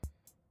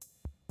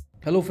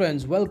Hello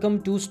friends, welcome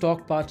to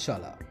Stock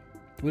Pathshala.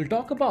 We'll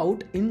talk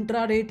about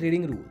intraday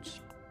trading rules.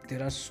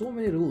 There are so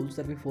many rules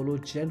that we follow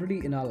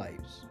generally in our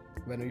lives.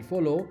 When we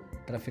follow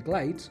traffic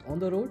lights on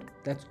the road,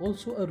 that's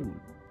also a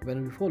rule.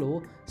 When we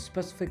follow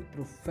specific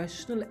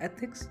professional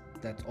ethics,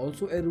 that's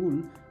also a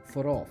rule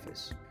for our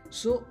office.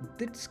 So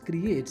this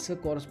creates a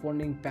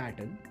corresponding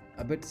pattern,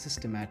 a bit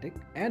systematic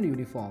and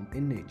uniform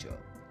in nature.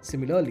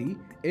 Similarly,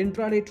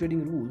 intraday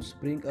trading rules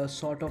bring a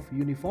sort of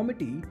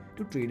uniformity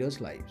to traders'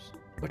 lives.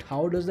 But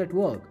how does that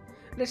work?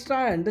 Let's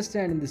try and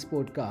understand in this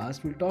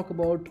podcast. We'll talk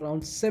about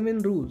around 7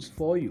 rules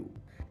for you.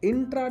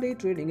 Intraday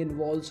trading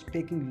involves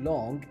taking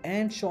long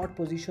and short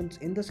positions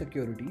in the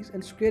securities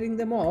and squaring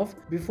them off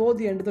before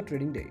the end of the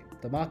trading day.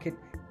 The market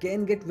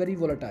can get very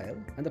volatile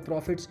and the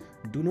profits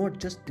do not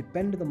just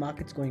depend on the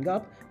markets going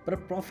up, but a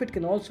profit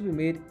can also be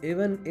made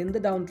even in the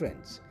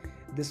downtrends.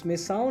 This may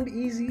sound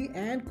easy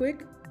and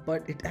quick,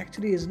 but it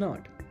actually is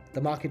not. The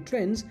market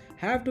trends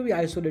have to be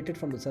isolated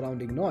from the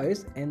surrounding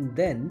noise and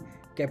then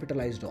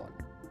capitalized on.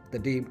 The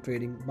day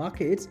trading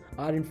markets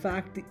are in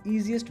fact the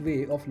easiest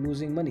way of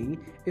losing money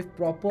if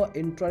proper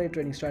intraday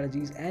trading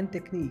strategies and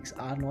techniques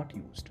are not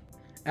used.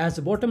 As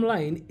a bottom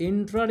line,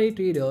 intraday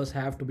traders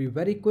have to be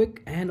very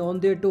quick and on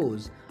their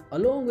toes,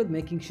 along with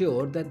making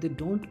sure that they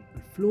don't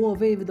flow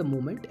away with the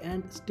moment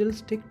and still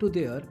stick to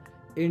their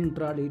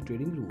intraday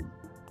trading rule.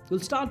 We'll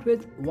start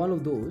with one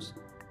of those.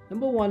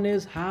 Number one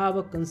is have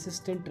a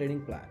consistent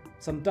trading plan.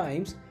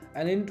 Sometimes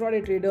an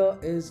intraday trader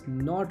is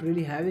not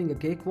really having a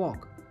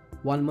cakewalk.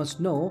 One must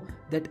know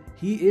that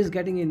he is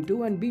getting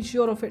into and be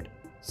sure of it.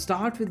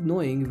 Start with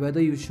knowing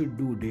whether you should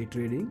do day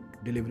trading,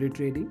 delivery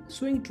trading,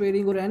 swing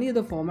trading or any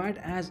other format,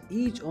 as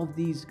each of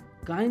these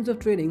kinds of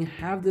trading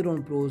have their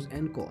own pros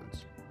and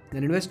cons.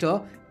 An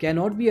investor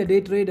cannot be a day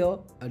trader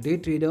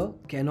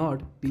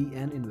cannot be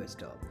an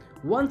investor.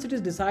 Once it is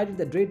decided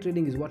that day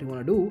trading is what you want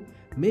to do,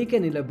 make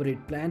an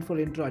elaborate plan for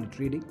intraday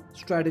trading.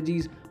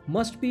 Strategies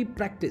must be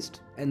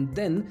practiced and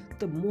then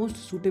the most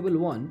suitable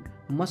one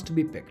must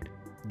be picked.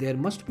 There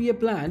must be a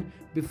plan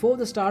before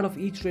the start of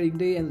each trading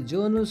day and the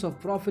journals of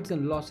profits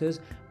and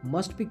losses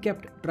must be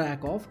kept track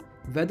of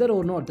whether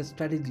or not the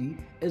strategy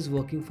is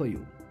working for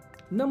you.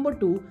 Number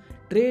 2,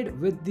 trade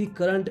with the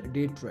current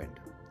day trend.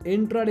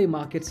 Intraday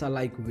markets are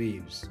like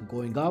waves,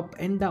 going up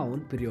and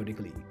down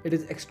periodically. It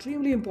is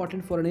extremely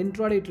important for an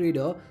intraday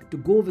trader to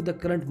go with the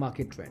current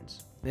market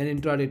trends. An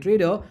intraday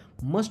trader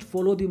must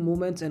follow the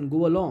movements and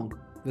go along.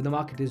 When the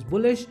market is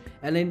bullish,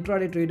 an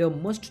intraday trader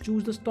must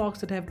choose the stocks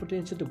that have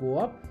potential to go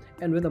up,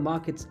 and when the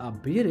markets are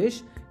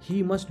bearish,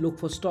 he must look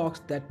for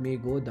stocks that may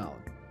go down.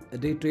 A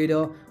day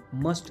trader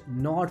must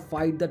not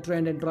fight the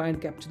trend and try and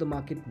capture the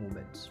market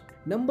movements.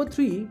 Number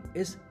 3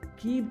 is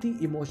keep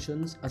the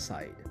emotions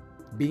aside.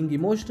 Being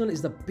emotional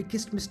is the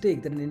biggest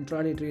mistake that an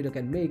intraday trader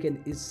can make and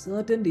is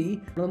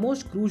certainly one of the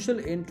most crucial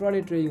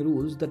intraday trading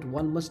rules that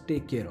one must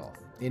take care of.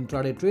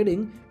 Intraday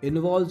trading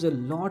involves a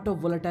lot of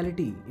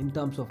volatility in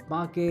terms of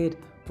market,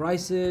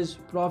 prices,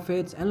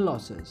 profits and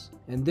losses,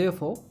 and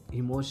therefore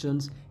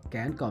emotions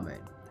can come in.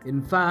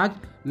 In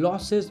fact,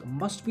 losses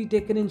must be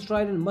taken in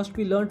stride and must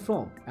be learned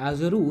from.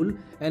 As a rule,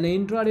 an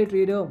intraday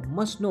trader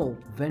must know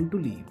when to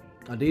leave.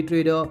 A day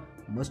trader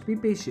must be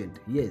patient,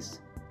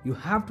 yes. You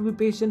have to be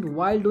patient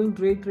while doing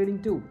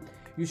trading too.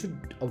 You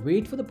should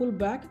wait for the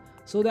pullback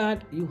so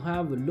that you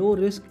have low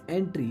risk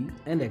entry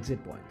and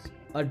exit points.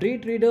 A day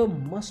trader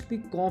must be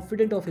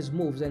confident of his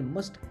moves and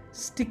must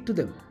stick to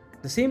them.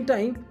 At the same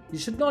time, you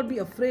should not be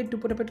afraid to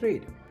put up a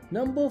trade.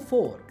 Number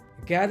 4,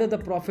 gather the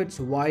profits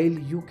while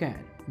you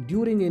can.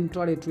 During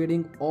intraday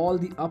trading, all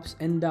the ups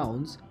and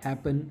downs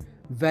happen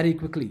very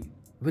quickly.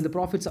 When the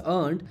profits are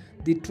earned,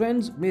 the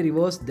trends may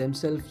reverse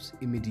themselves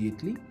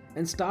immediately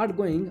and start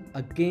going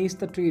against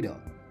the trader.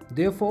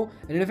 Therefore,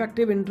 an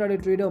effective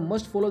intraday trader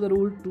must follow the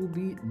rule to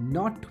be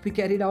not to be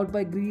carried out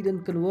by greed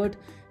and convert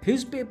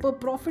his paper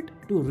profit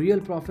to real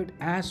profit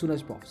as soon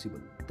as possible.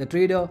 The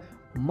trader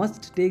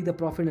must take the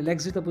profit and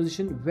exit the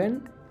position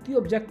when the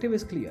objective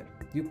is clear.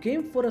 You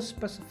came for a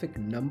specific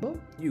number,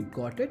 you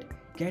got it,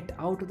 get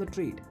out of the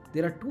trade.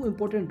 There are 2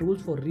 important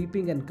rules for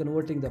reaping and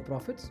converting the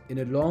profits. In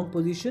a long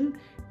position,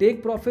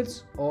 take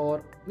profits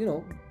or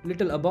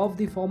little above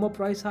the former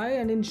price high,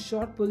 and in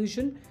short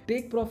position,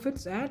 take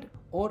profits at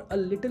or a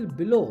little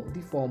below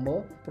the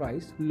former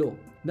price low.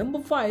 Number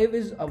 5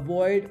 is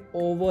avoid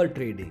over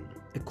trading.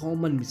 A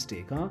common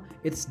mistake,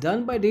 It's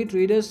done by day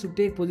traders to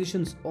take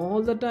positions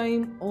all the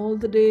time, all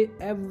the day,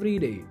 every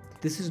day.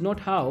 This is not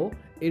how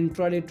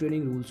intraday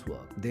trading rules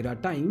work. There are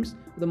times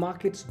the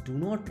markets do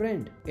not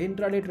trend.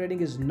 Intraday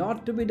trading is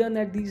not to be done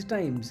at these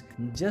times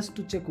just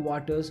to check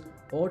waters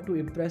or to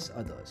impress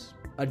others.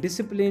 A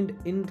disciplined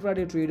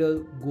intraday trader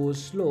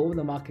goes slow when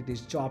the market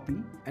is choppy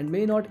and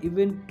may not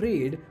even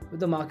trade when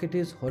the market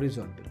is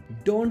horizontal.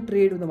 Don't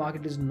trade when the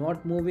market is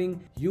not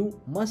moving. You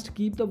must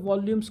keep the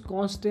volumes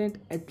constant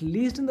at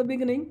least in the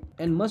beginning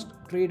and must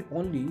trade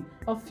only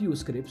a few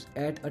scripts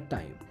at a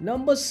time.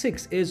 Number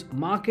 6 is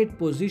market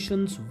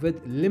positions with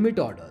limit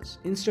orders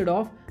instead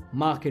of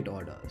market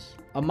orders.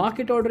 A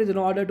market order is an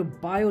order to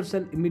buy or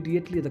sell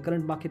immediately at the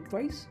current market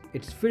price.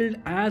 It's filled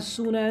as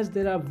soon as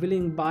there are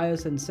willing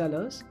buyers and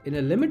sellers. In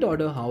a limit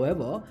order,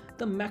 however,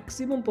 the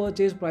maximum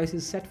purchase price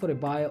is set for a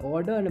buy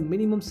order and a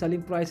minimum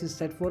selling price is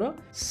set for a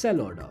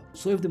sell order.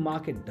 So if the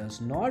market does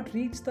not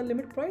reach the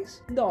limit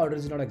price, the order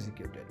is not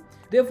executed.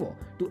 Therefore,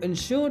 to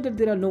ensure that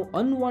there are no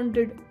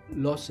unwanted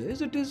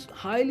losses, it is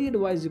highly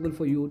advisable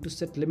for you to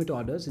set limit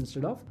orders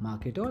instead of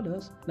market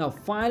orders. Now,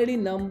 finally,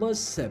 number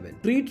 7.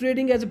 Treat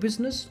trading as a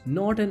business,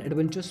 not an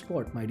adventure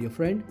sport, my dear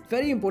friend.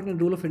 Very important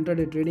rule of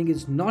intraday trading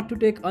is not to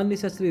take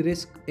unnecessary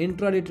risk.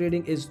 Intraday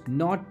trading is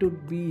not to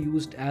be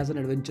used as an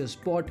adventure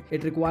sport.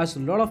 It requires a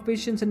lot of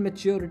patience and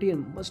maturity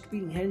and must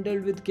be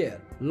handled with care.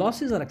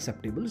 Losses are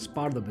acceptable as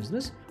part of the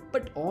business,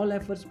 but all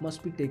efforts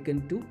must be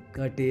taken to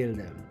curtail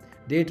them.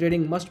 Day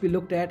trading must be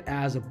looked at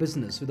as a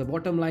business with the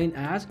bottom line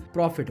as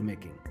profit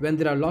making. When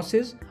there are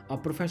losses, a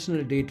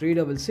professional day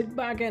trader will sit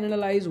back and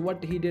analyze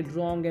what he did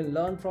wrong and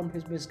learn from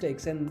his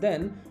mistakes, and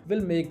then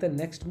will make the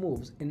next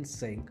moves in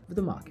sync with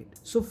the market.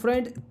 So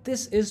friend,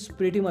 this is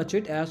pretty much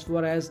it as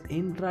far as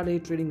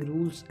intraday trading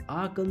rules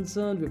are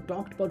concerned. We've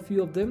talked about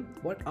few of them.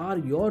 What are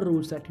your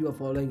rules that you are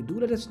following? Do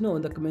let us know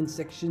in the comment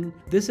section.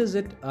 This is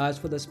it as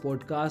for this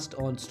podcast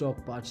on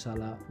Stock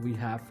Pathshala we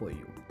have for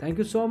you. Thank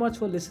you so much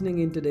for listening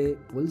in today.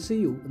 We'll see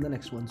you in the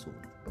next one soon.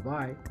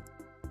 Bye-bye.